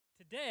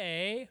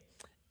Today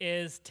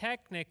is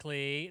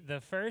technically the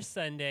first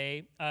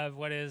Sunday of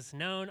what is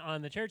known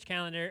on the church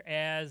calendar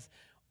as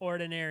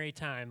Ordinary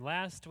Time.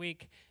 Last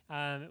week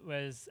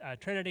was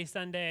Trinity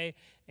Sunday,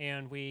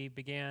 and we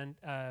began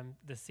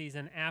the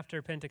season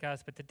after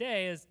Pentecost, but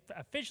today is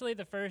officially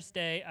the first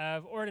day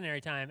of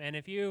Ordinary Time. And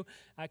if you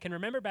can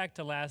remember back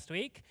to last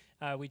week,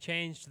 we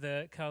changed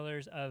the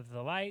colors of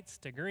the lights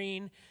to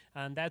green.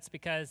 That's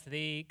because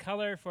the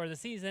color for the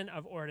season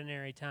of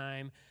Ordinary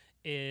Time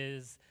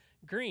is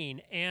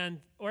green, and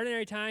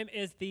Ordinary Time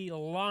is the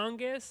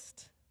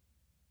longest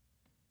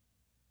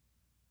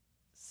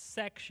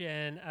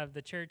section of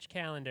the church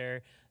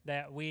calendar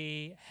that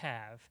we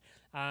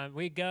have.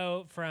 We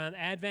go from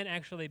Advent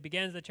actually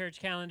begins the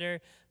church calendar,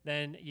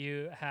 then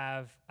you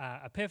have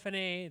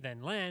Epiphany,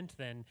 then Lent,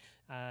 then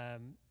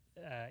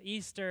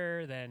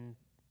Easter, then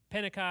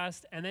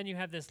Pentecost, and then you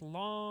have this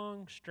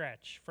long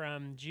stretch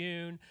from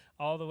June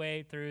all the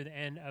way through the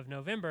end of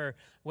November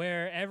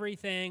where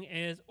everything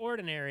is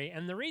ordinary.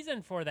 And the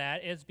reason for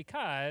that is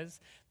because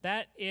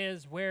that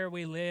is where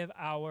we live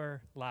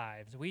our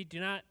lives. We do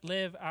not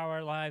live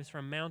our lives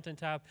from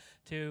mountaintop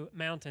to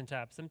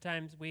mountaintop.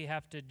 Sometimes we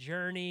have to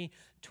journey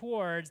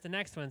towards the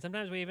next one.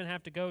 Sometimes we even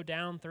have to go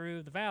down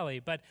through the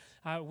valley. But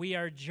we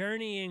are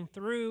journeying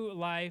through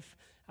life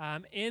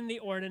in the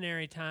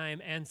ordinary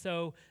time. And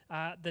so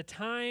the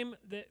time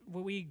that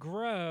we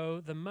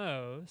grow the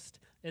most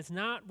is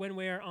not when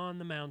we are on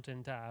the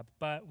mountaintop,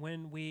 but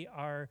when we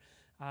are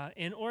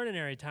in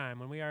ordinary time,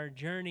 when we are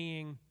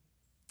journeying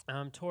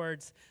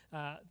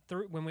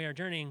when we are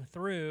journeying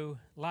through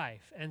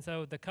life. And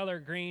so the color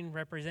green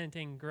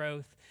representing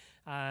growth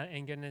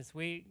and goodness,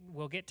 we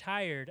will get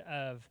tired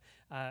of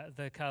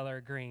the color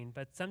green.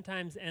 But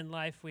sometimes in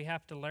life we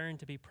have to learn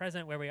to be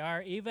present where we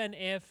are, even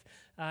if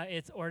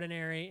it's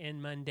ordinary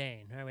and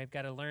mundane. Right? We've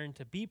got to learn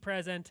to be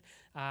present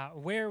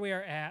where we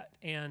are at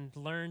and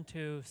learn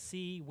to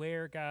see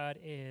where God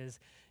is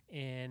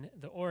in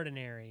the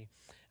ordinary.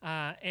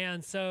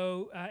 And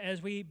so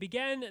as we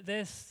begin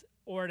this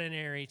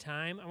ordinary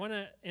time, I want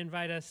to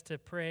invite us to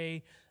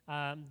pray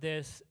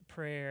this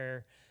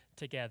prayer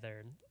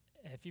together.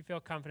 If you feel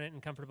confident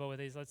and comfortable with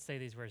these, let's say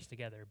these words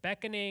together.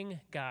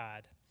 Beckoning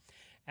God,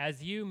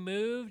 as you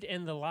moved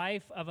in the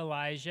life of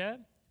Elijah,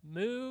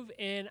 move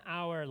in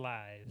our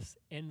lives,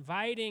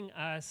 inviting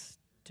us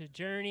to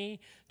journey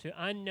to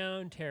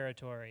unknown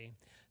territory,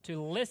 to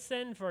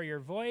listen for your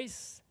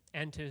voice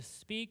and to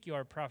speak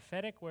your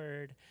prophetic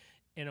word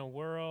in a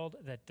world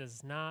that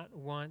does not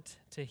want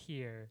to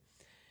hear.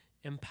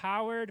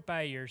 Empowered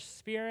by your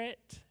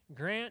Spirit,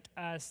 grant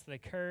us the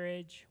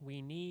courage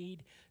we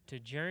need to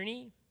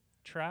journey,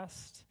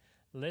 trust,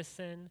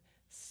 listen,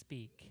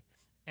 speak,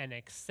 and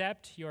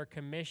accept your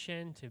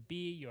commission to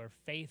be your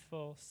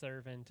faithful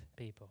servant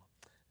people.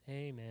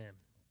 Amen.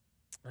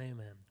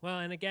 Amen. Well,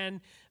 and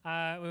again, we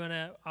want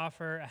to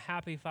offer a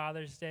happy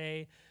Father's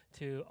Day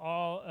to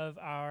all of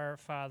our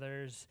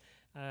fathers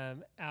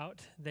out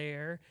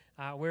there.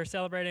 We're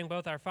celebrating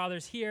both our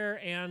fathers here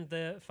and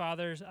the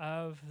fathers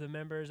of the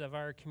members of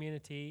our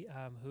community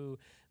who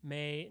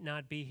may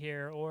not be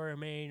here or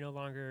may no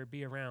longer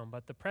be around.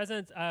 But the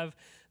presence of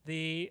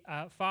the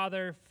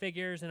father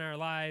figures in our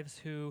lives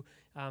who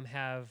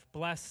have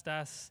blessed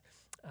us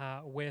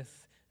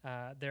with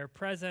their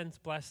presence,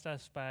 blessed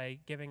us by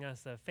giving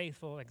us a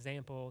faithful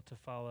example to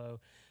follow,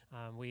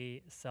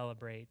 we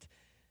celebrate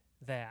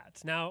that.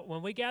 Now,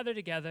 when we gather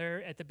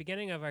together at the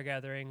beginning of our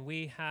gathering,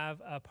 we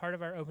have a part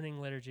of our opening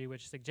liturgy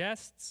which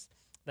suggests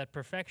that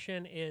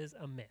perfection is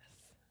a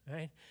myth,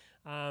 right?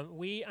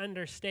 We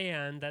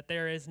understand that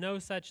there is no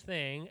such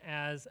thing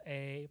as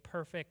a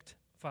perfect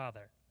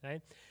father,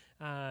 right?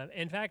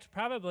 In fact,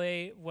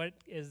 probably what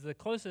is the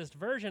closest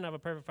version of a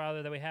perfect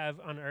father that we have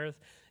on earth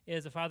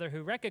is a father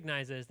who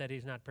recognizes that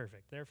he's not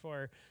perfect.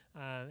 Therefore,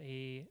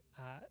 he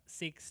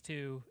seeks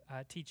to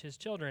teach his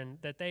children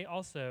that they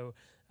also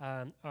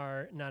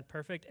are not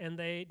perfect, and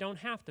they don't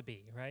have to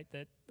be, right?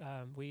 That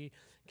we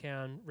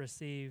can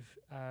receive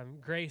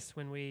grace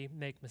when we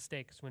make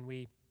mistakes, when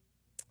we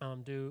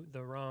do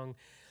the wrong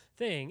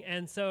thing.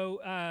 And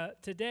so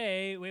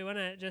today, we want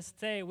to just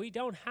say we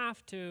don't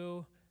have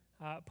to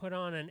put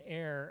on an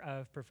air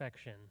of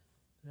perfection,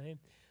 right?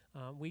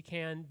 We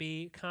can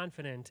be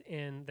confident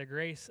in the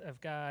grace of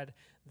God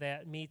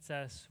that meets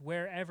us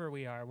wherever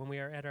we are, when we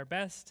are at our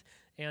best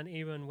and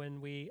even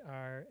when we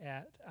are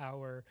at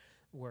our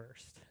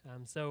worst.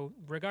 So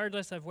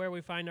regardless of where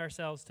we find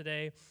ourselves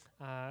today,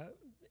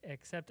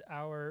 accept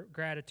our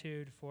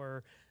gratitude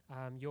for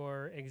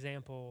your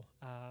example,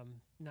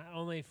 not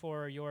only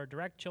for your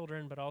direct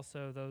children, but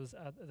also those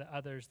the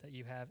others that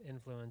you have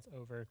influence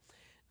over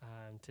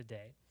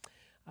today.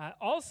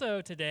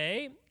 Also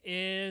today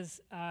is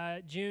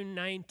June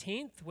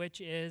 19th, which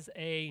is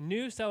a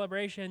new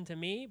celebration to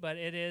me, but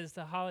it is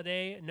the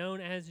holiday known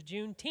as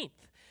Juneteenth.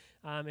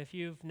 If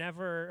you've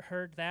never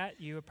heard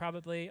that, you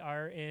probably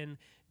are in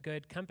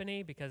good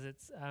company because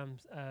it's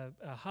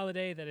a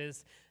holiday that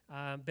has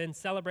been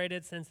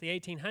celebrated since the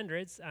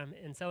 1800s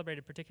and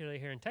celebrated particularly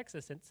here in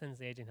Texas since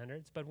the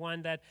 1800s, but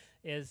one that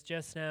is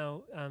just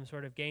now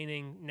sort of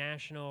gaining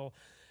national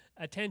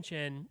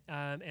attention,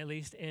 at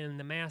least in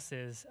the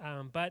masses.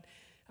 But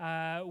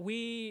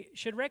we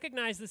should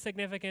recognize the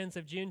significance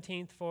of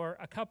Juneteenth for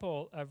a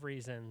couple of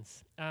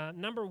reasons.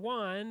 Number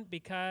one,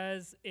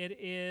 because it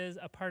is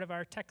a part of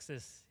our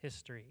Texas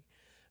history.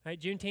 Right?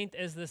 Juneteenth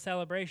is the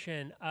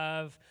celebration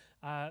of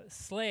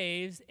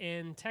slaves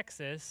in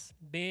Texas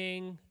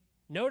being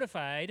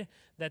notified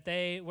that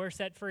they were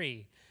set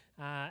free.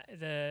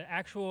 The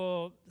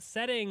actual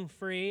setting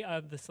free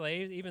of the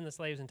slaves, even the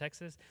slaves in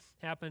Texas,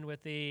 happened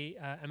with the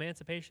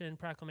Emancipation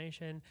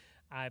Proclamation.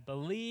 I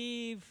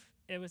believe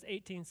it was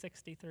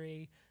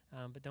 1863,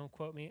 but don't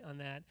quote me on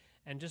that.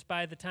 And just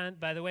by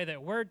the way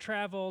that word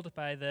traveled,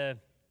 by the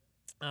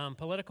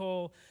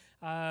political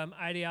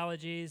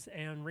ideologies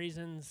and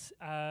reasons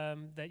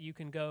that you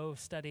can go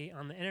study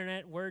on the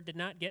internet, word did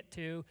not get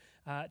to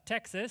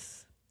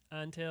Texas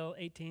until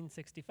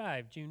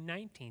 1865, June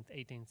 19th,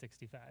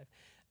 1865.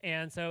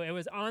 And so it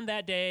was on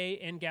that day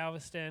in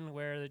Galveston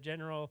where the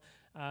general,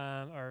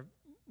 or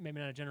maybe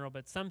not a general,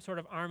 but some sort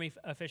of army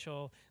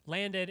official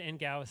landed in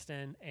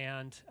Galveston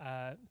and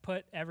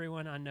put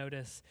everyone on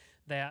notice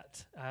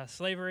that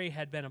slavery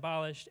had been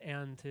abolished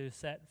and to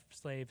set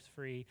slaves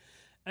free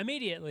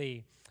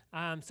immediately.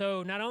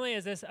 So not only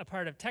is this a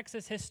part of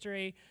Texas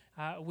history,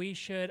 we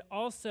should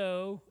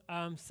also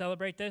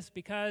celebrate this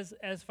because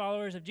as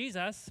followers of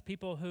Jesus,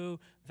 people who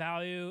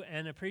value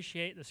and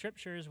appreciate the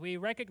scriptures, we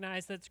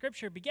recognize that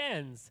scripture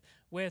begins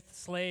with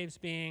slaves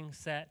being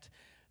set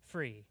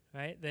free,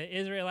 right? The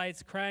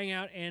Israelites crying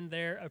out in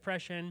their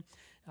oppression,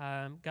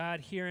 God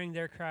hearing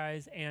their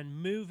cries and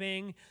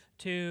moving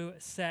to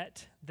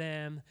set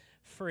them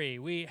free.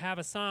 We have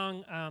a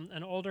song,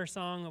 an older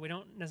song that we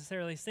don't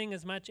necessarily sing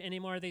as much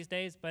anymore these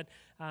days, but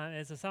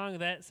it's a song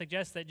that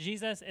suggests that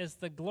Jesus is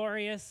the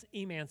glorious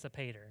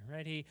emancipator,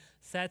 right? He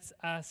sets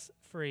us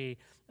free,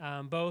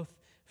 both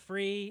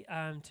free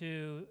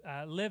to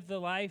live the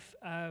life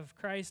of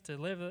Christ, to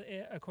live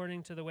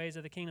according to the ways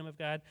of the kingdom of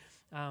God,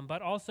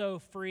 but also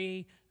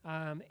free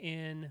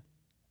in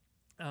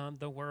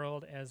the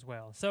world as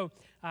well. So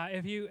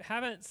if you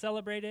haven't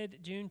celebrated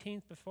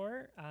Juneteenth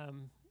before,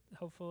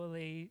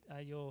 hopefully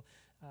you'll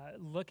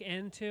look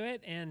into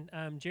it. And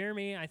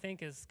Jeremy, I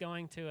think, is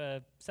going to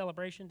a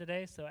celebration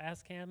today, so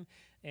ask him,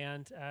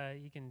 and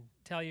he can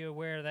tell you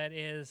where that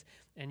is,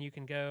 and you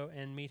can go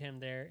and meet him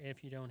there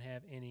if you don't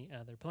have any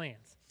other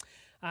plans.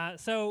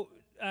 So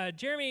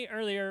Jeremy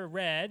earlier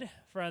read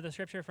from the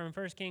scripture from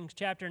 1 Kings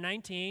chapter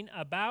 19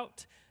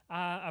 about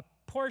a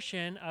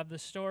portion of the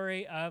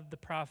story of the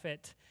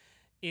prophet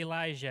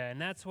Elijah,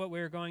 and that's what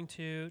we're going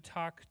to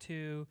talk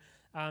to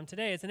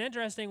today. It's an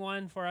interesting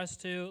one for us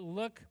to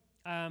look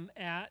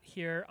at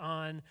here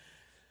on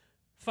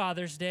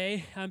Father's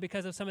Day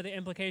because of some of the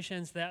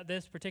implications that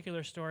this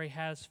particular story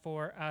has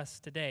for us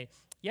today.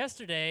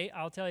 Yesterday,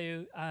 I'll tell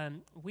you,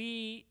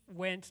 we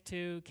went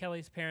to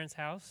Kelly's parents'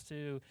 house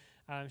to,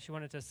 she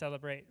wanted to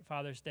celebrate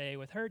Father's Day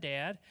with her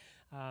dad.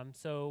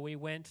 So we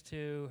went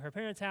to her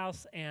parents'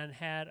 house and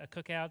had a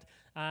cookout.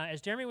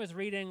 As Jeremy was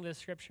reading the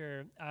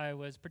scripture, I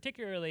was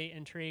particularly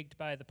intrigued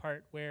by the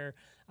part where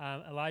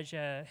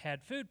Elijah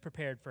had food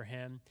prepared for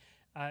him.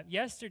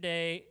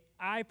 Yesterday,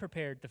 I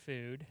prepared the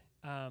food,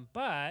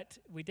 but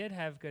we did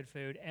have good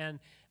food. And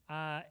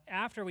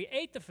after we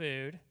ate the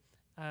food,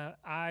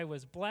 I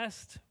was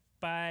blessed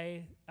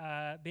by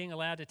being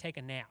allowed to take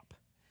a nap.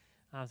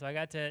 So I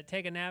got to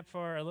take a nap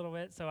for a little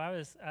bit. So I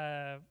was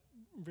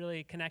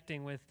really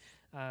connecting with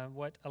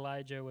what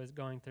Elijah was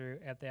going through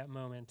at that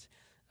moment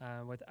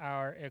with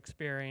our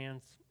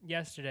experience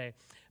yesterday.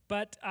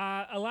 But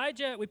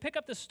Elijah, we pick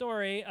up the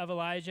story of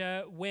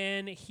Elijah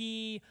when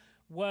he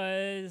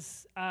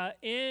was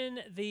in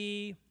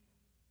the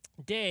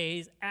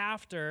days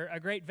after a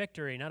great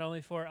victory, not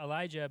only for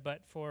Elijah,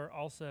 but for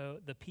also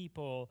the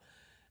people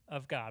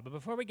of God. But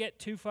before we get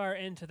too far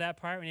into that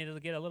part, we need to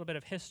get a little bit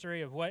of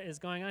history of what is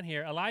going on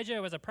here.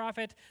 Elijah was a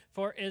prophet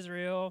for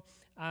Israel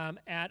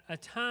at a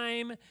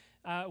time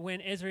when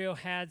Israel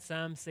had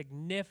some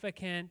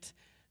significant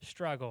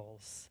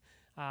struggles.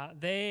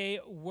 They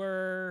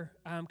were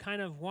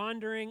kind of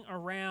wandering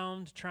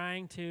around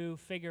trying to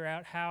figure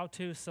out how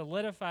to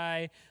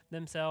solidify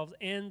themselves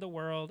in the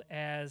world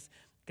as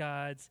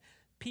God's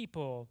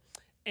people.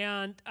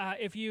 And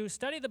if you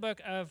study the book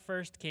of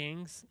 1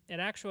 Kings, it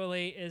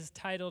actually is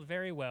titled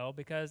very well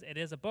because it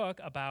is a book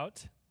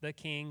about the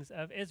kings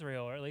of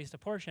Israel, or at least a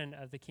portion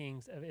of the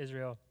kings of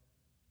Israel.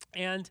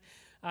 And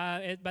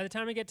by the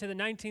time we get to the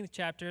 19th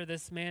chapter,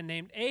 this man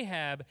named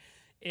Ahab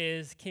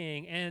is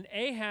king. And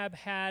Ahab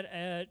had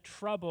a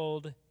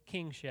troubled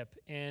kingship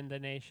in the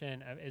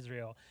nation of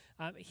Israel.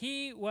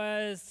 He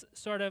was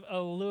sort of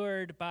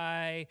allured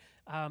by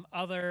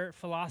other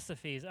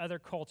philosophies, other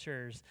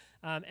cultures.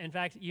 In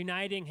fact,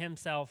 uniting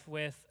himself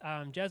with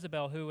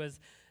Jezebel, who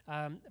was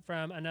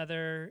from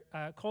another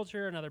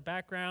culture, another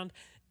background,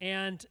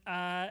 and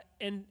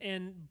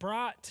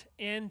brought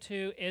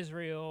into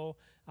Israel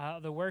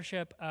the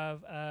worship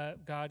of a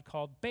god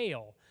called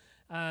Baal.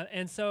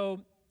 And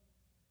so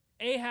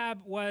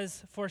Ahab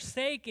was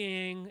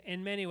forsaking,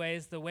 in many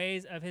ways, the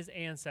ways of his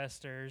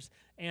ancestors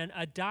and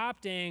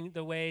adopting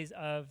the ways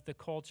of the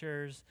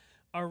cultures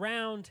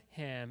around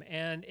him.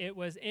 And it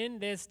was in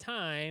this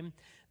time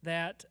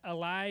that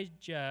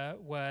Elijah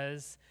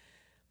was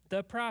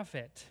the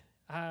prophet.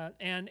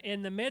 And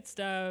in the midst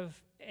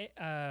of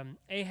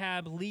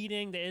Ahab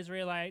leading the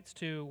Israelites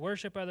to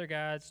worship other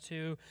gods,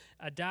 to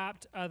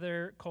adopt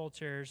other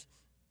cultures,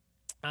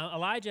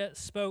 Elijah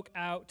spoke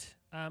out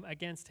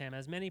against him,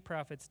 as many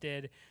prophets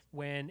did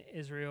when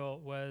Israel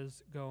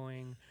was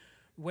going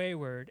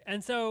wayward.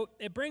 And so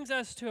it brings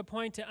us to a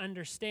point to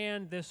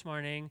understand this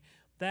morning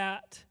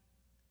that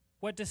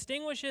what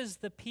distinguishes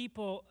the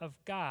people of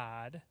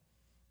God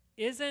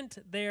isn't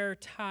their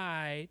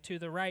tie to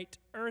the right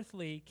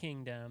earthly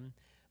kingdom,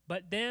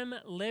 but them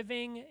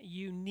living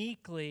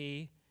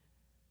uniquely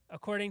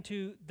according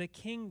to the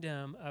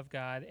kingdom of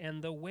God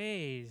and the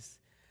ways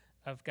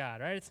of God,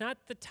 right? It's not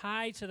the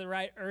tie to the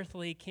right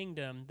earthly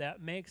kingdom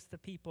that makes the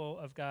people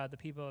of God the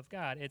people of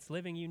God. It's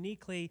living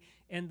uniquely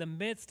in the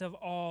midst of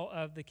all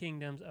of the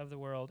kingdoms of the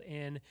world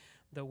in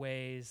the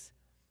ways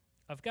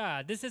of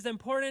God. This is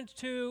important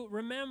to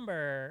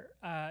remember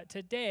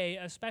today,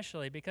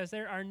 especially because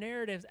there are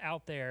narratives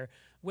out there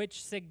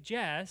which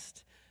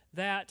suggest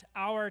that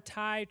our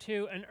tie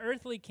to an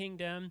earthly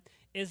kingdom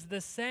is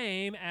the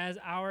same as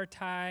our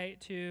tie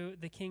to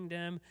the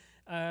kingdom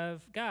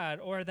of God,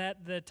 or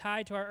that the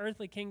tie to our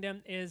earthly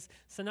kingdom is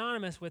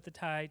synonymous with the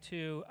tie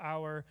to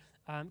our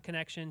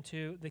connection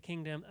to the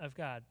kingdom of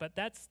God. But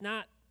that's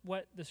not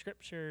what the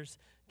scriptures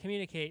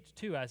communicate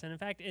to us. And in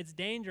fact, it's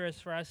dangerous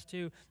for us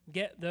to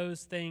get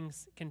those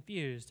things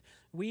confused.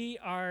 We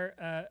are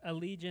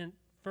allegiant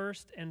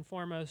first and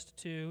foremost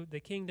to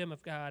the kingdom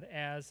of God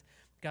as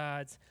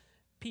God's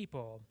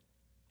people.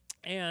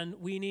 And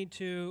we need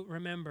to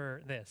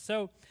remember this.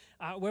 So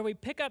where we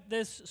pick up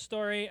this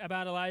story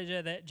about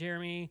Elijah that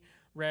Jeremy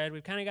read,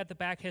 we've kind of got the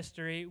back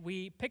history.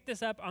 We pick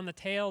this up on the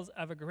tails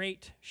of a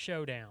great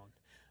showdown.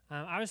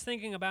 I was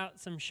thinking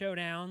about some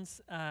showdowns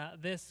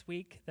this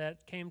week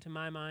that came to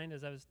my mind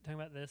as I was talking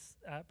about this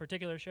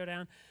particular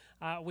showdown.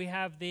 We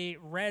have the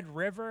Red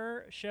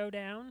River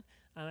Showdown.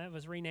 It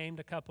was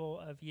renamed a couple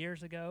of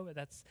years ago, but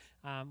that's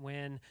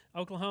when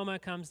Oklahoma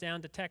comes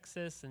down to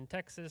Texas, and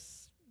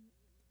Texas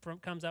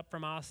comes up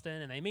from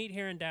Austin, and they meet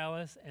here in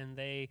Dallas, and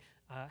they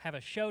have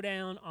a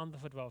showdown on the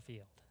football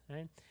field,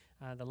 right?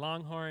 The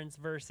Longhorns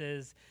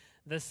versus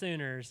the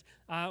Sooners.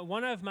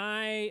 One of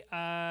my,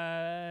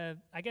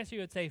 I guess you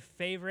would say,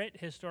 favorite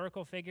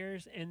historical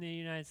figures in the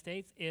United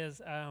States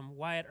is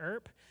Wyatt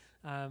Earp.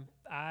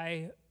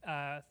 I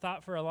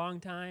thought for a long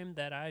time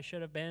that I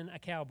should have been a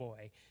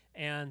cowboy.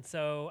 And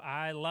so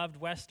I loved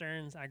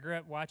Westerns. I grew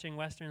up watching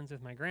Westerns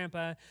with my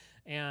grandpa,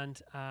 and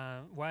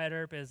Wyatt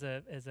Earp is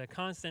a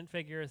constant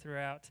figure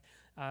throughout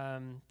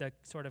the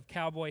sort of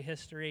cowboy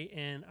history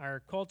in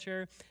our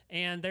culture.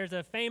 And there's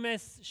a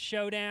famous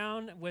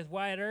showdown with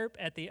Wyatt Earp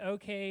at the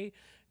OK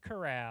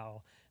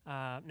Corral.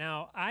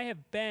 Now, I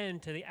have been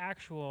to the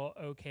actual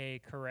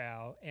OK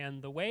Corral,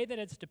 and the way that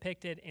it's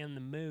depicted in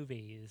the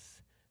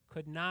movies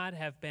could not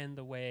have been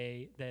the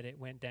way that it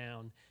went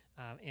down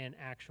in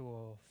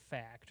actual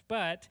fact.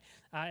 But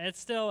it's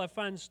still a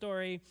fun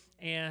story,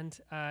 and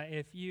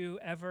if you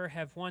ever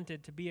have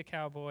wanted to be a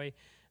cowboy,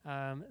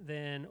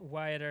 then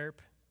Wyatt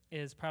Earp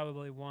is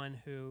probably one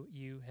who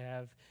you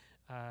have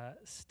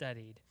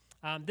studied.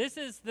 This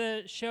is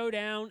the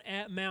showdown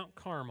at Mount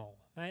Carmel.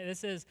 Right?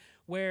 This is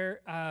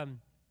where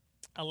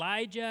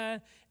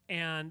Elijah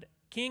and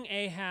King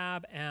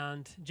Ahab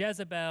and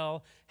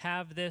Jezebel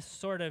have this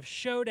sort of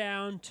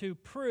showdown to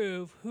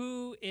prove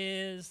who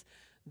is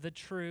the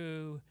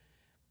true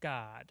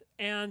God.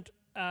 And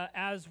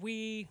as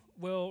we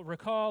will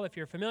recall, if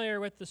you're familiar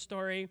with the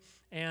story,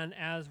 and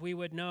as we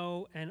would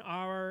know in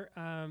our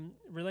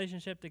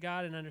relationship to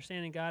God and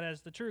understanding God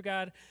as the true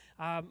God,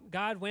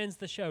 God wins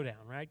the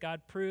showdown, right?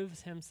 God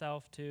proves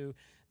himself to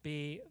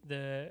be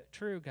the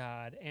true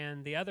God,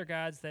 and the other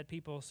gods that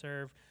people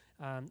serve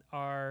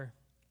are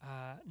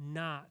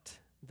not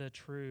the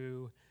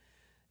true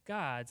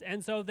gods.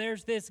 And so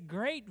there's this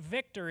great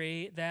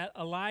victory that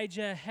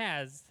Elijah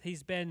has.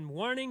 He's been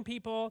warning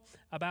people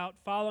about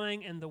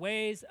following in the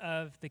ways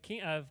of the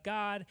king of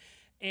God,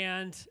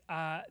 and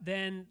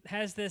then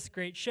has this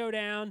great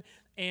showdown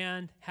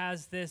and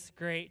has this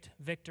great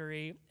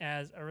victory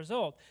as a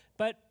result.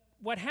 But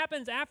what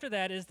happens after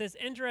that is this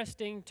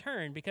interesting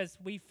turn, because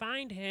we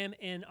find him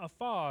in a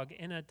fog,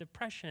 in a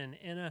depression,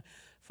 in a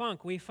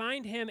funk. We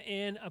find him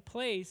in a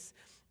place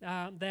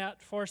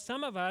that for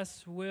some of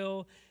us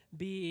will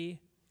be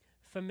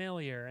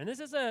familiar. And this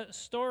is a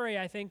story,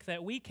 I think,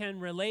 that we can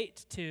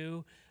relate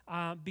to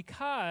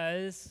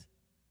because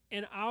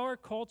in our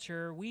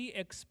culture, we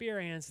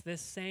experience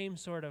this same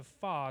sort of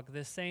fog,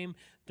 this same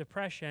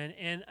depression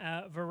in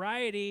a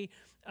variety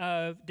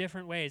of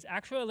different ways.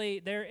 Actually,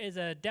 there is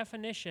a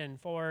definition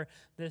for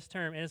this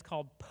term. It is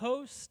called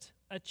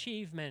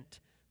post-achievement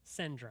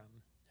syndrome.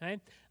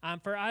 Okay?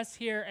 For us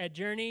here at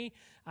Journey,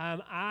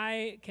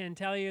 I can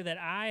tell you that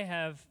I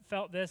have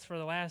felt this for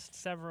the last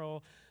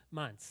several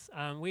months.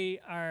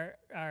 We are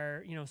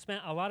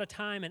spent a lot of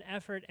time and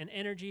effort and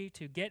energy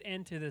to get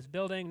into this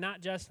building, not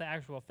just the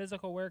actual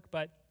physical work,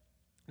 but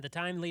the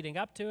time leading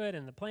up to it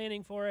and the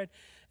planning for it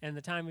and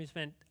the time we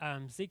spent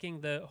seeking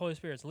the Holy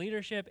Spirit's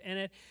leadership in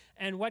it.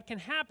 And what can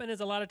happen is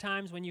a lot of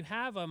times when you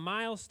have a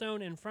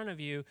milestone in front of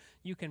you,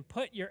 you can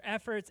put your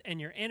efforts and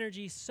your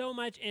energy so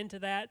much into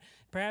that.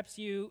 Perhaps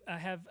you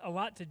have a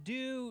lot to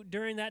do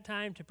during that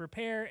time to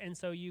prepare, and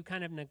so you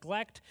kind of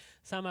neglect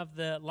some of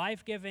the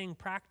life-giving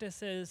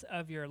practices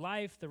of your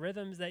life, the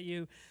rhythms that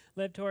you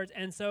live towards.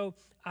 And so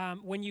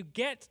when you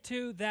get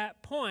to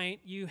that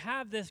point, you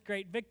have this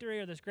great victory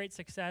or this great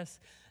success,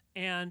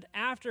 and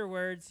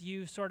afterwards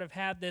you sort of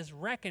have this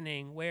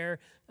reckoning where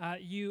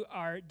you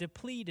are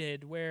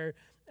depleted, where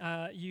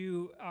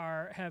you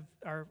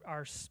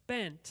are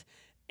spent,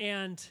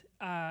 and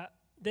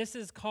this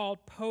is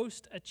called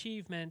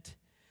post-achievement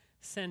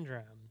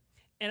syndrome.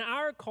 In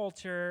our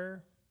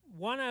culture,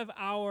 one of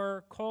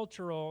our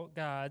cultural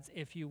gods,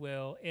 if you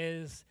will,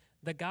 is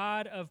the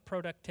god of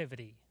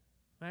productivity.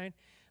 Right?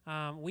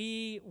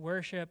 We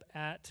worship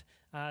at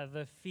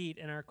the feet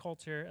in our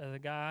culture of the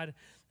god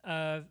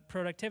of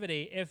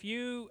productivity. If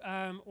you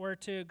were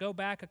to go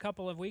back a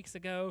couple of weeks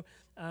ago,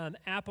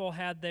 Apple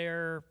had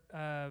their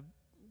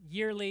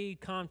yearly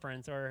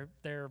conference or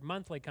their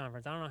monthly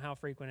conference. I don't know how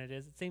frequent it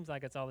is. It seems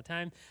like it's all the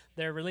time.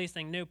 They're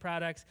releasing new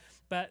products,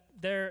 but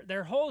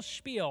their whole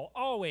spiel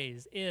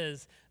always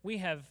is, we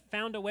have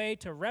found a way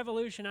to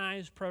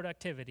revolutionize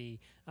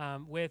productivity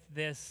with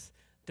this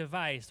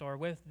device or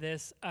with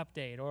this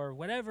update or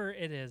whatever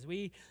it is.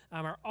 We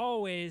are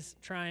always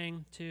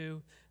trying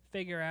to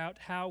figure out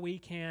how we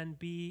can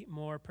be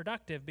more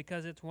productive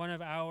because it's one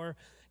of our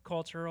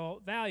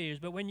cultural values.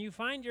 But when you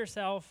find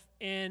yourself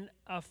in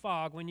a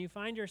fog, when you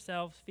find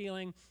yourself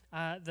feeling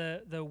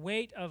the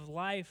weight of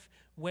life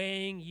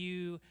weighing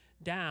you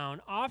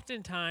down,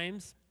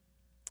 oftentimes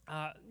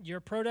your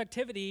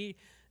productivity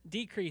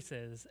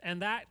decreases,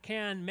 and that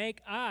can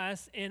make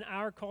us, in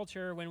our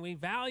culture, when we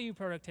value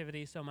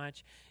productivity so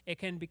much, it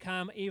can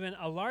become even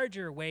a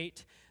larger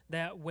weight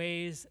that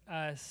weighs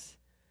us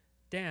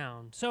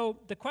down. So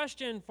the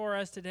question for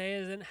us today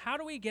is, how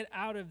do we get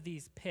out of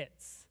these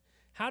pits?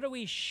 How do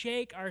we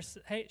shake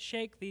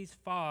these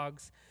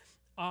fogs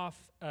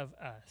off of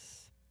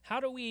us? How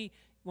do we,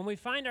 when we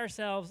find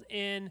ourselves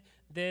in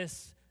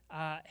this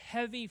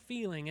heavy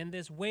feeling and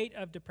this weight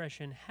of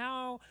depression,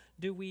 how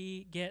do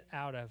we get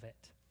out of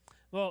it?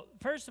 Well,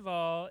 first of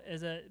all,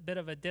 as a bit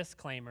of a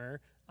disclaimer,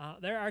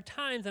 there are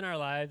times in our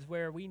lives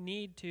where we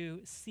need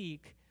to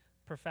seek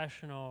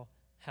professional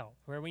help,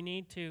 where we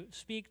need to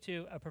speak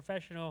to a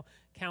professional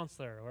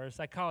counselor or a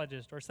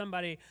psychologist or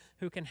somebody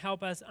who can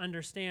help us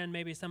understand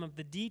maybe some of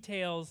the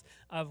details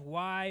of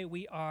why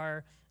we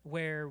are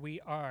where we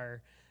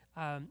are.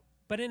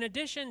 But in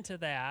addition to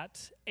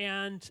that,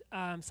 and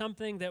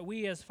something that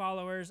we as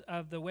followers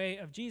of the way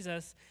of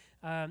Jesus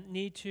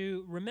need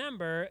to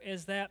remember,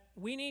 is that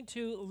we need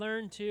to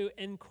learn to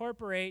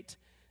incorporate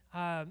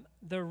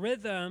the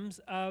rhythms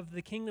of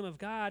the kingdom of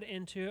God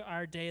into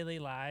our daily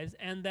lives,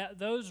 and that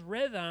those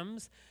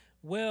rhythms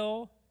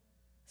will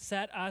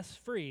set us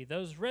free.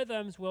 Those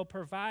rhythms will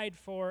provide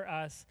for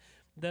us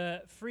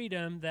the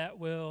freedom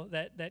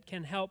that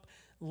can help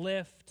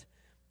lift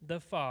the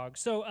fog.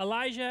 So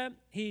Elijah,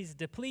 he's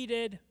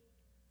depleted.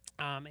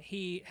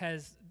 He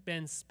has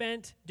been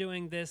spent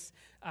doing this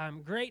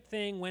great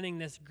thing, winning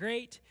this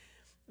great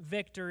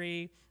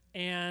victory,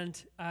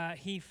 and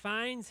he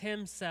finds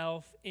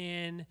himself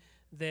in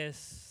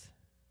this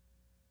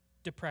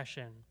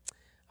depression.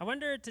 I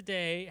wonder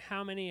today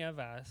how many of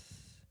us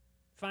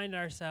find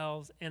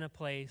ourselves in a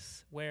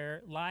place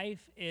where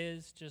life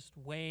is just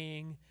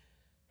weighing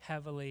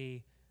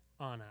heavily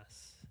on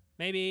us.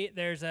 Maybe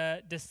there's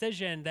a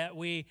decision that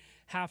we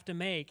have to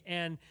make,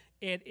 and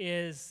it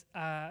is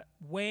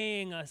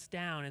weighing us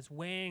down. It's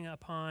weighing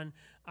upon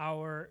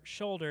our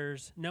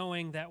shoulders,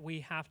 knowing that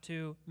we have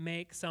to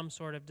make some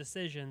sort of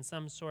decision,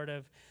 some sort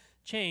of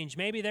change.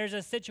 Maybe there's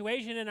a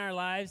situation in our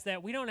lives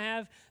that we don't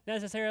have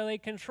necessarily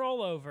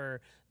control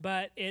over,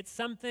 but it's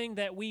something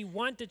that we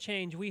want to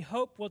change, we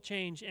hope will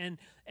change, and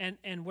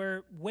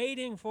we're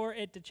waiting for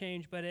it to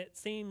change, but it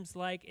seems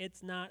like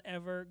it's not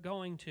ever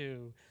going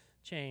to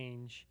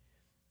change.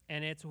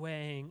 And it's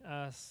weighing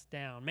us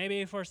down.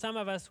 Maybe for some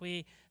of us,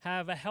 we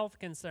have a health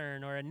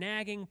concern or a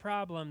nagging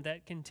problem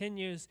that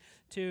continues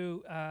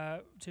to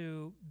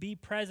be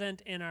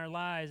present in our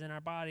lives, in our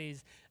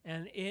bodies,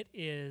 and it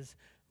is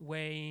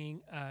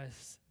weighing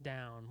us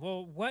down.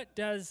 Well, what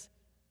does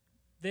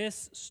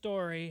this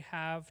story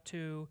have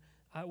to,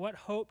 what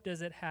hope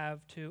does it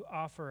have to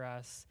offer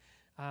us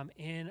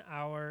in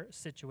our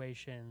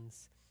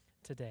situations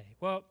today?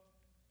 Well,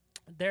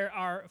 there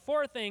are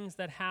four things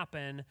that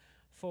happen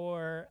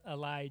for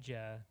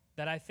Elijah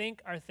that I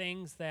think are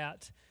things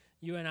that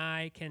you and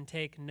I can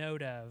take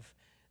note of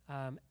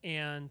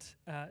and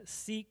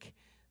seek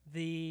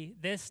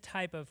this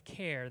type of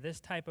care, this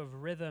type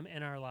of rhythm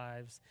in our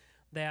lives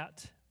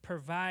that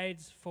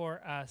provides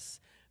for us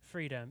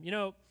freedom. You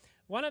know,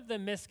 one of the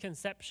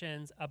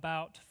misconceptions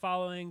about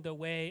following the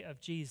way of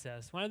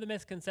Jesus, one of the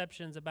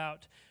misconceptions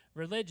about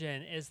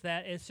religion is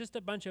that it's just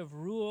a bunch of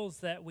rules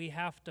that we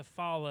have to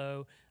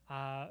follow,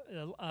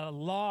 a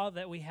law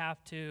that we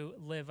have to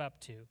live up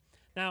to.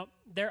 Now,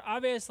 there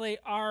obviously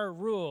are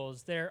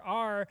rules, there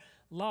are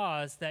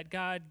laws that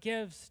God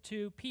gives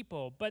to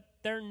people, but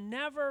they're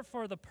never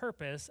for the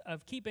purpose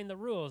of keeping the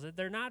rules.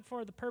 They're not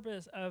for the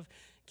purpose of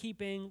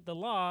keeping the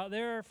law.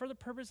 They're for the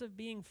purpose of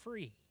being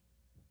free.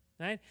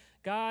 Right?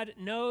 God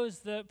knows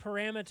the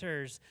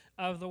parameters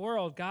of the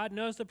world. God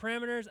knows the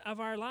parameters of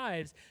our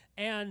lives.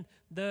 And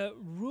the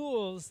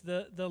rules,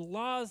 the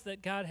laws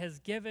that God has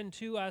given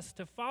to us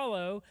to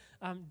follow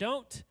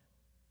don't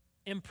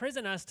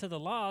imprison us to the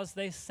laws.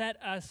 They set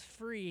us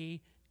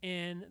free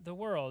in the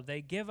world.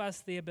 They give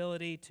us the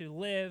ability to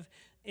live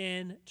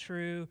in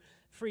true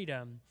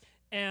freedom.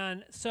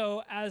 And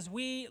so as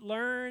we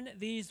learn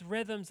these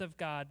rhythms of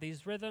God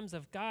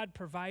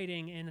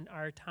providing in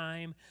our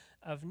time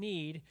of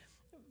need,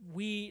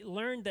 we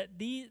learn that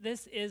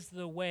this is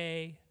the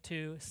way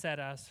to set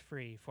us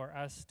free, for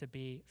us to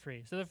be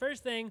free. So the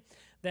first thing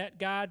that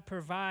God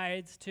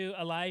provides to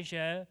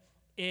Elijah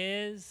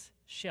is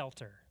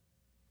shelter.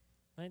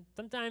 Right?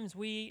 Sometimes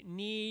we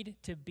need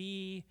to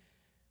be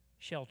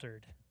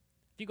sheltered.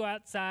 If you go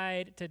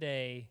outside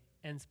today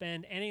and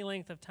spend any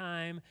length of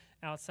time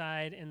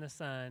outside in the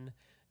sun,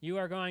 you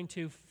are going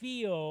to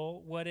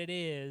feel what it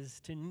is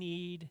to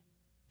need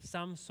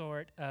some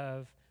sort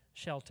of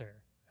shelter,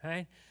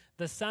 right?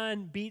 The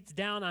sun beats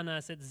down on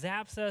us. It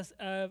zaps us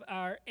of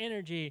our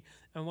energy.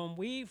 And when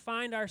we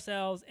find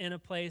ourselves in a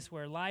place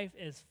where life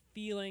is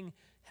feeling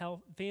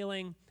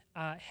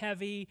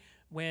heavy,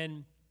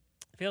 when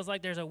it feels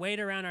like there's a weight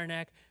around our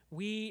neck,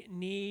 we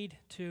need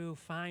to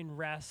find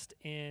rest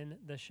in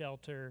the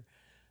shelter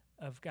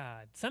of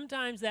God.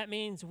 Sometimes that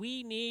means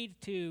we need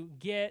to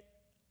get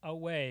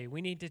away. We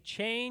need to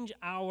change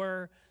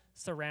our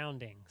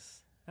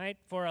surroundings, right?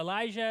 For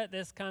Elijah,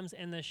 this comes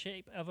in the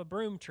shape of a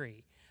broom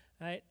tree.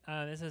 Right?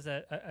 This is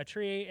a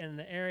tree in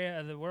the area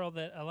of the world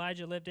that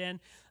Elijah lived in.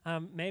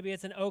 Maybe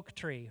it's an oak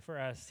tree for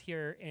us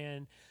here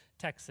in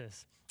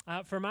Texas.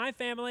 For my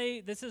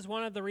family, this is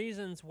one of the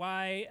reasons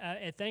why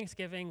at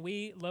Thanksgiving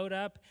we load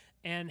up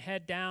and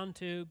head down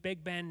to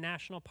Big Bend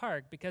National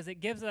Park, because it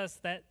gives us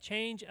that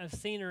change of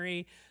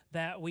scenery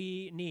that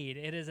we need.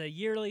 It is a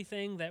yearly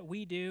thing that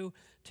we do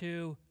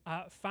to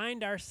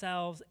find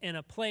ourselves in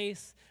a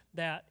place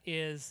that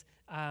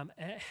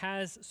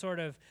has sort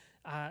of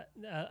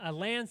a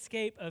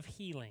landscape of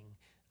healing,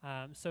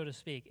 so to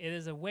speak. It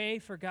is a way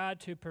for God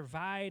to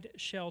provide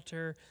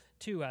shelter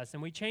to us.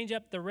 And we change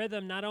up the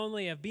rhythm not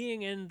only of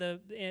being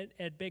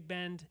at Big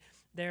Bend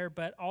there,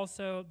 but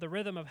also the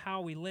rhythm of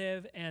how we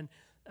live. And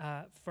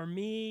for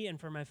me and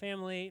for my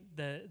family,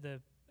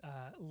 the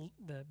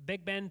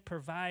Big Bend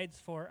provides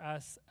for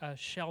us a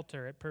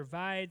shelter. It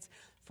provides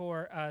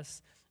for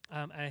us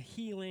a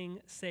healing,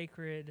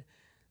 sacred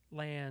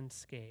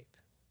landscape.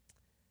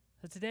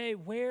 So today,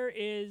 where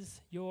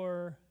is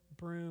your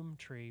broom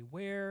tree?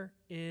 Where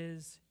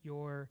is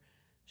your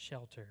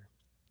shelter?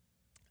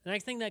 The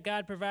next thing that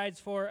God provides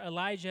for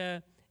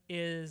Elijah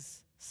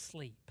is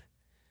sleep.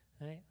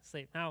 Right?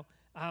 Sleep. Now,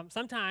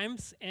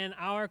 sometimes in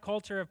our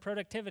culture of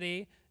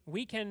productivity,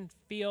 we can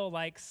feel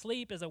like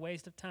sleep is a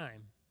waste of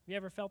time. You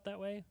ever felt that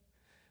way?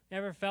 You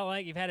ever felt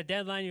like you've had a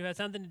deadline, you had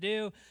something to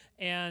do,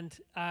 and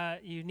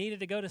you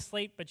needed to go to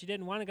sleep, but you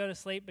didn't want to go to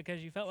sleep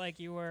because you felt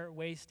like you were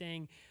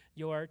wasting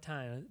your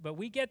time? But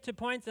we get to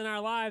points in our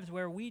lives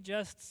where we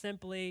just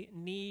simply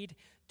need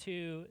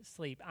to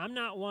sleep. I'm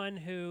not one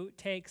who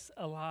takes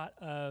a lot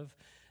of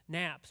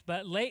naps,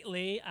 but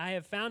lately I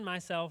have found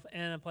myself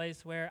in a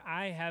place where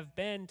I have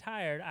been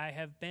tired, I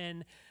have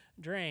been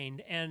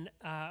drained, and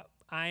I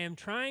am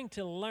trying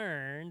to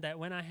learn that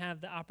when I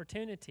have the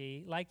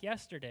opportunity, like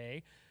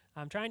yesterday,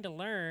 I'm trying to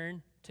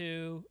learn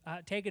to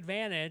take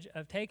advantage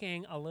of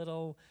taking a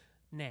little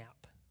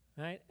nap,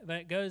 right? But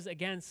it goes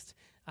against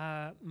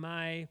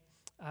my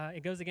way.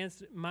 It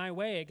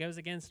goes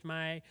against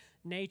my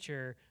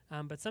nature.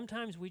 But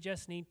sometimes we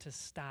just need to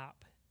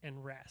stop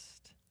and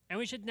rest. And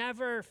we should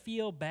never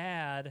feel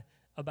bad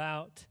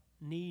about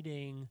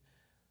needing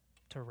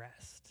to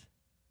rest.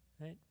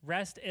 Right?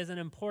 Rest is an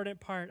important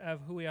part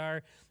of who we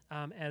are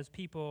as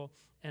people,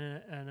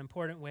 and an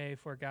important way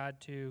for God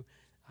to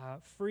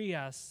free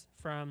us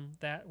from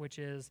that which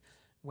is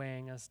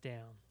weighing us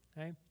down.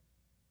 Okay?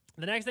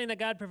 The next thing that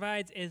God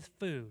provides is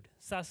food,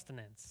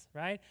 sustenance,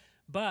 right?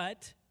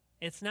 But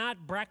it's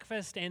not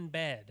breakfast in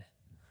bed,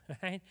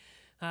 right?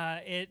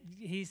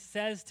 He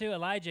says to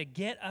Elijah,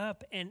 get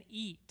up and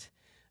eat,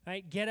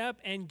 right? Get up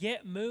and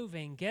get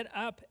moving. Get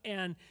up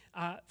and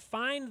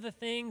find the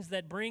things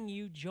that bring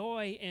you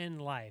joy in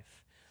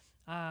life.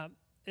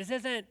 this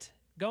isn't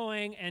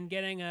going and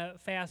getting a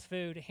fast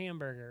food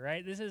hamburger,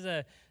 right? This is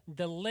a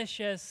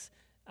delicious,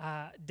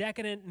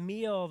 decadent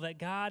meal that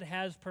God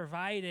has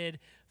provided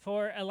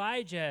for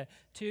Elijah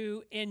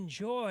to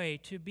enjoy,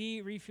 to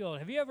be refueled.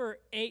 Have you ever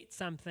ate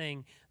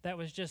something that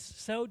was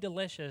just so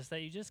delicious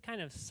that you just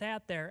kind of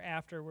sat there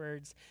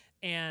afterwards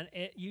and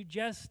it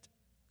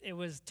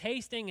was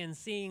tasting and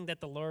seeing that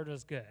the Lord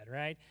was good,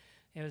 right?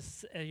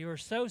 You were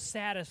so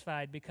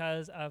satisfied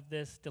because of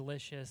this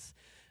delicious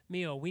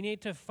meal. We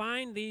need to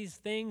find these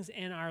things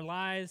in our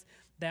lives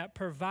that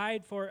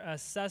provide for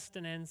us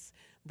sustenance,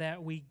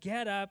 that we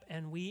get up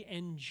and we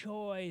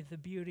enjoy the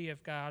beauty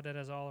of God that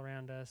is all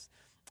around us,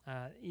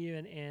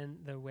 even in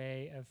the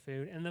way of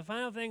food. And the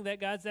final thing that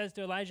God says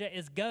to Elijah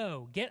is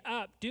go, get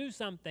up, do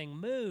something,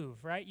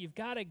 move, right? You've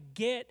got to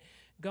get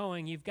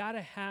going. You've got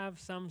to have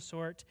some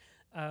sort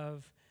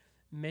of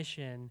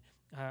mission,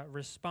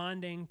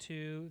 responding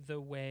to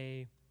the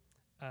way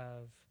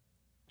of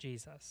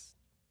Jesus.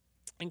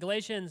 In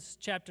Galatians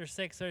chapter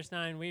 6, verse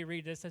 9, we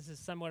read this. This is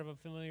somewhat of a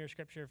familiar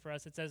scripture for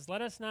us. It says,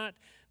 "Let us not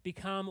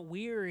become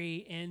weary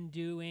in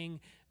doing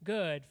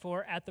good,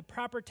 for at the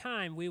proper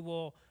time we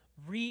will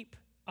reap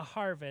a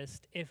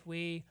harvest if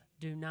we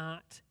do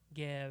not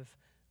give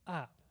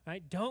up."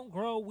 Right? Don't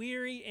grow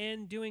weary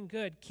in doing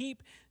good.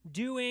 Keep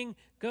doing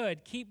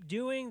good. Keep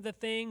doing the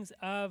things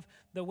of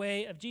the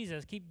way of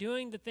Jesus. Keep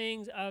doing the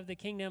things of the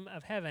kingdom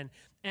of heaven.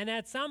 And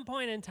at some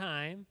point in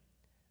time,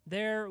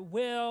 there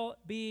will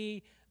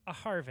be a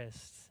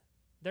harvest.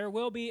 There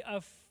will be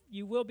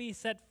you will be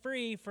set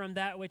free from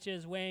that which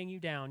is weighing you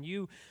down.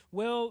 You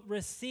will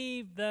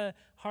receive the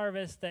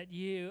harvest that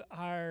you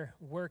are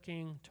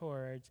working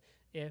towards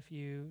if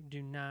you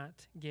do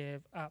not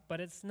give up.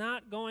 But it's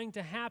not going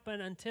to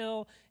happen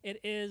until it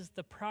is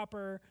the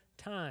proper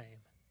time,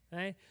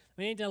 right?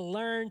 We need to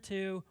learn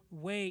to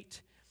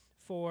wait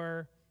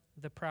for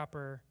the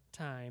proper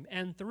time.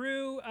 And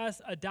through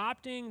us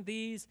adopting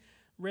these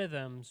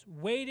rhythms,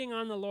 waiting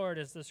on the Lord,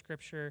 as the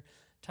scripture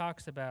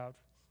talks about,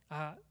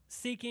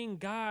 seeking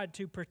God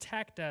to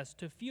protect us,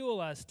 to fuel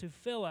us, to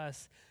fill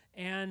us,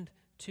 and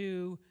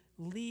to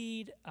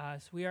lead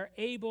us, we are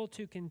able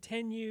to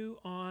continue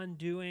on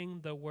doing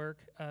the work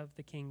of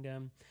the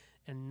kingdom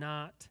and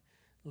not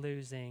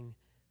losing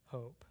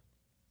hope.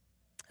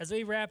 As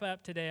we wrap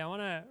up today, I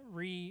want to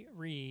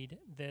reread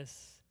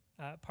this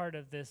part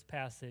of this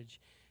passage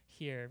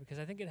here because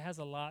I think it has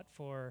a lot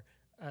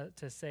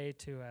to say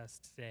to us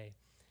today.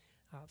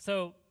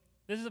 So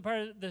this is a part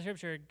of the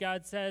scripture.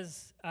 God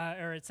says,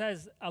 it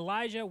says,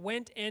 Elijah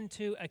went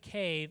into a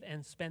cave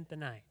and spent the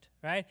night,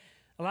 right?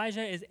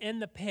 Elijah is in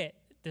the pit.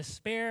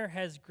 Despair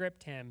has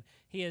gripped him.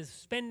 He is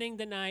spending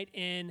the night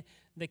in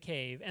the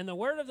cave. And the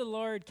word of the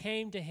Lord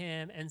came to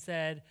him and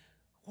said,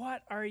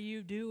 "What are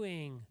you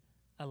doing,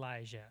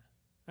 Elijah?"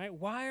 Right?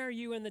 Why are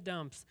you in the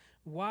dumps?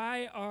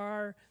 Why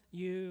are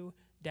you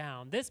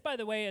down? This, by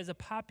the way, is a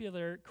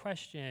popular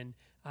question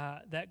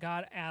that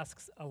God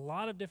asks a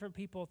lot of different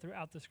people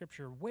throughout the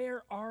scripture.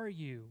 Where are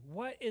you?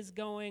 What is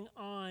going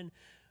on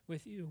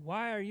with you?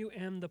 Why are you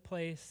in the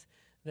place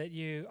that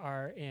you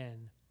are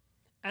in?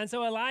 And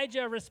so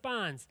Elijah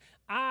responds,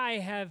 "I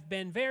have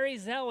been very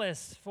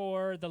zealous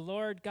for the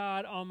Lord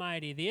God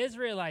Almighty. The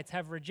Israelites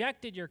have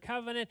rejected your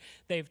covenant.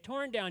 They've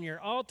torn down your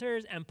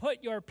altars and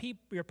put your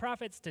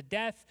prophets to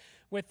death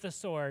with the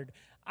sword.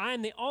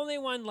 I'm the only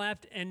one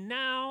left, and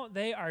now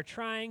they are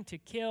trying to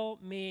kill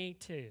me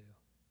too."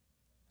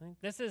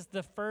 This is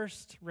the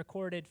first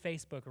recorded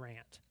Facebook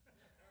rant,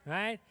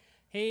 right?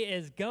 He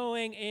is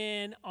going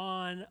in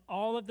on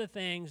all of the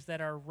things that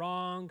are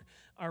wrong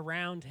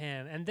around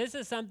him. And this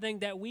is something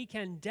that we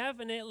can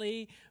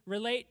definitely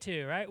relate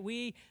to, right?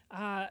 We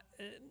have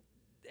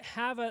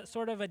a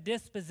sort of a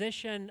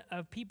disposition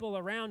of people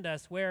around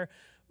us where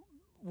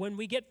when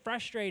we get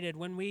frustrated,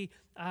 when we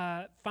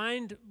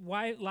find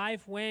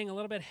life weighing a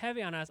little bit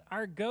heavy on us,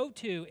 our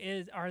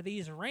go-to are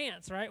these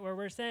rants, right? Where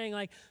we're saying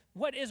like,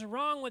 what is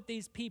wrong with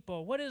these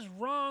people? What is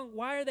wrong?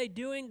 Why are they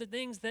doing the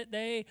things that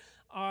they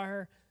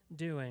are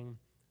doing?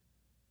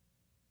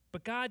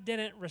 But God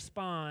didn't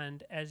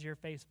respond as your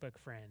Facebook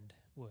friend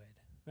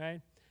would,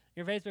 right?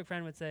 Your Facebook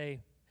friend would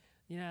say,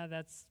 "Yeah,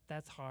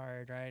 that's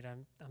hard, right?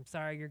 I'm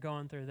sorry you're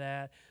going through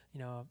that. You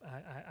know,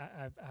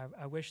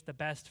 I wish the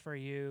best for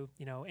you.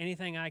 You know,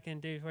 anything I can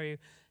do for you."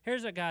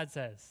 Here's what God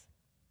says.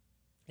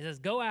 He says,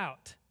 "Go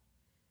out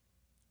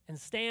and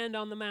stand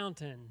on the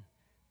mountain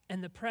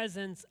in the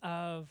presence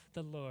of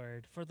the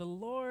Lord, for the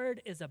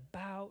Lord is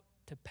about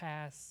to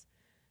pass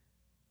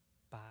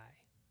by."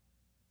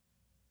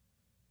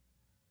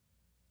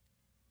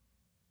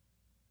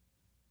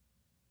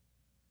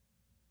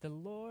 The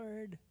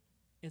Lord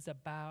is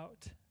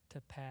about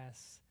to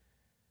pass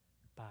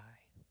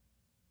by.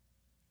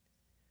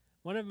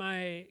 One of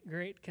my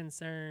great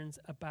concerns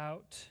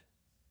about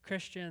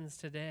Christians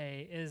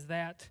today is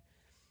that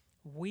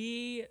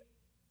we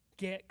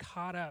get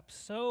caught up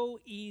so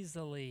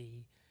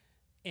easily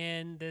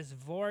in this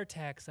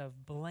vortex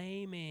of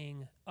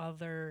blaming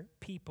other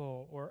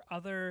people or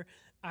other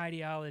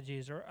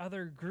ideologies or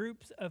other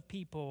groups of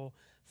people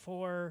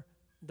for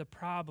the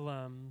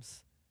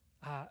problems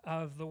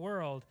of the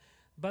world.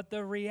 But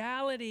the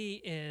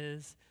reality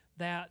is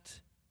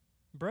that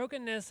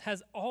brokenness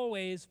has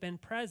always been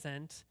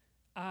present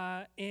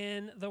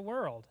in the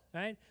world,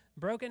 right?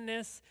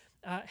 Brokenness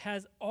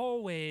has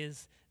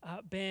always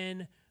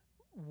been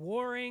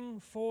warring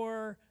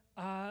for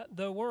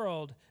the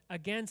world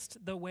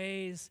against the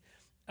ways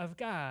of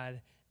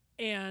God.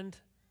 And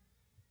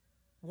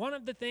one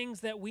of the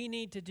things that we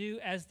need to do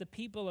as the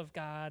people of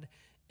God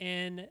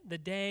in the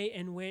day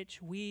in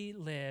which we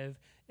live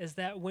is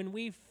that when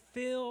we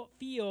feel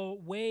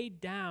weighed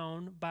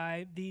down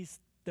by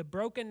the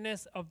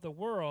brokenness of the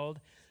world,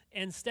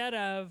 instead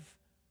of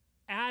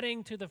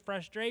adding to the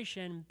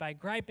frustration by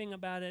griping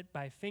about it,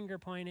 by finger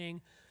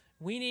pointing,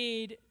 we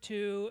need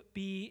to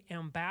be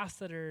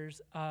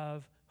ambassadors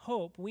of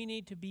hope. We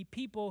need to be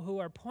people who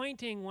are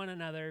pointing one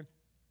another,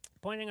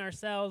 pointing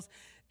ourselves,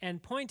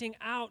 and pointing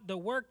out the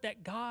work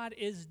that God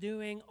is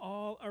doing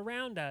all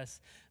around us.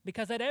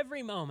 Because at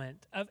every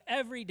moment of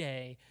every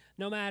day,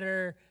 no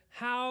matter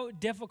how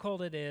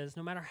difficult it is,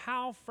 no matter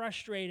how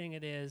frustrating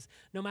it is,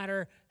 no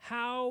matter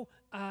how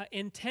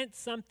intense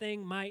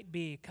something might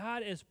be,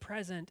 God is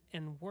present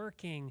and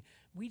working.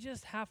 We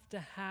just have to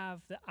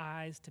have the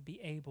eyes to be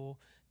able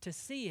to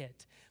see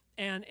it.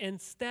 And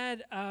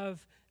instead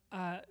of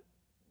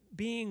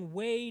being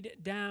weighed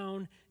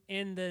down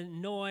in the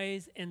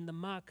noise, in the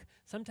muck,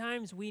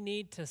 sometimes we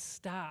need to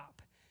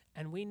stop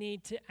and we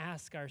need to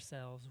ask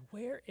ourselves,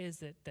 where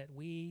is it that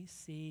we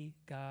see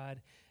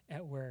God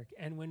at work?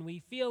 And when we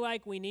feel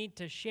like we need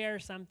to share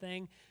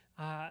something,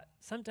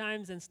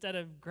 sometimes instead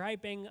of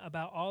griping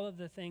about all of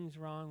the things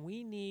wrong,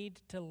 we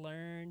need to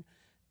learn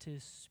to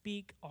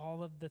speak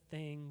all of the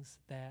things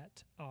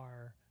that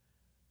are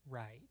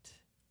right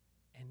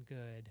and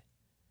good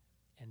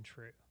and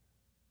true.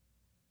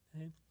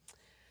 Okay?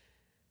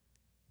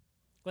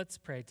 Let's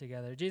pray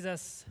together.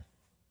 Jesus,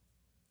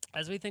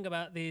 as we think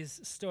about these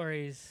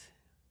stories,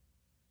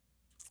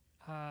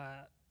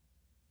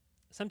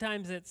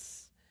 sometimes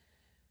it's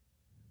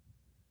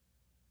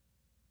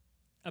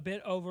a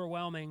bit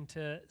overwhelming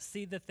to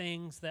see the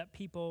things that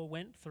people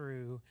went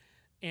through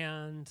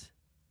and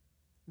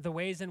the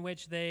ways in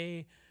which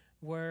they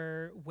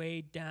were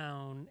weighed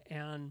down.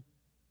 And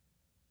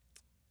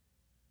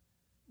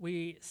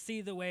we see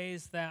the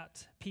ways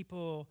that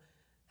people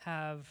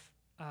have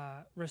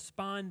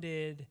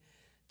responded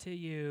to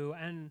you,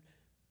 and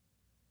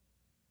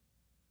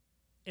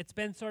it's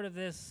been sort of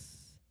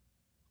this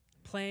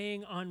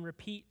playing on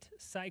repeat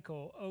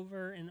cycle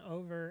over and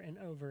over and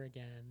over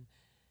again.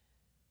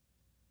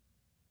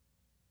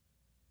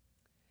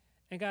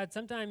 And God,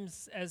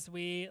 sometimes as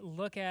we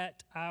look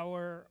at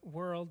our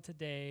world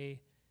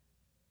today,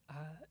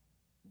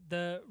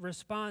 the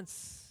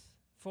response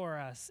for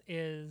us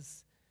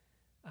is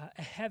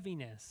a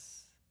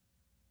heaviness,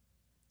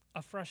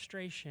 a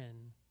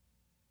frustration.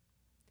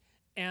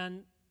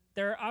 And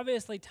there are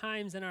obviously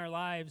times in our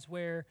lives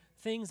where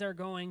things are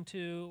going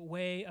to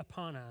weigh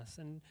upon us,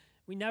 and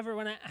we never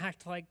want to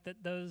act like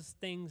that those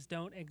things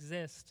don't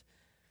exist.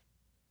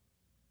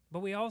 But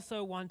we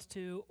also want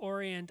to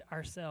orient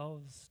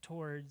ourselves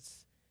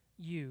towards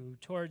you,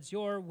 towards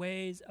your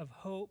ways of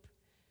hope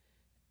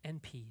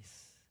and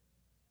peace.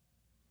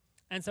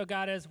 And so,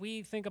 God, as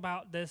we think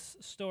about this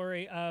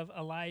story of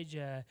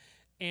Elijah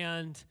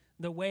and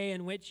the way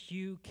in which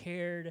you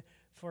cared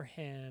for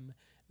him,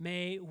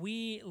 may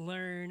we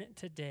learn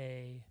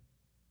today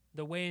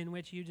the way in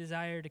which you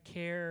desire to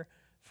care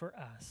for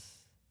us.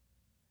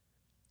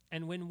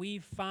 And when we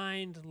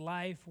find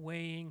life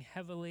weighing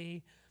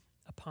heavily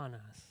upon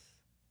us,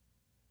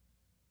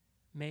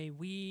 may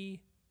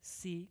we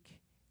seek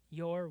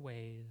your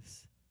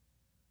ways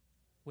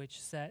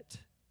which set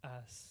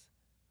us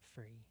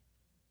free.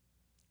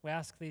 We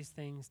ask these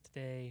things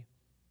today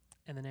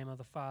in the name of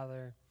the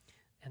Father,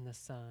 and the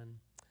Son,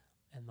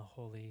 and the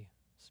Holy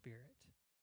Spirit.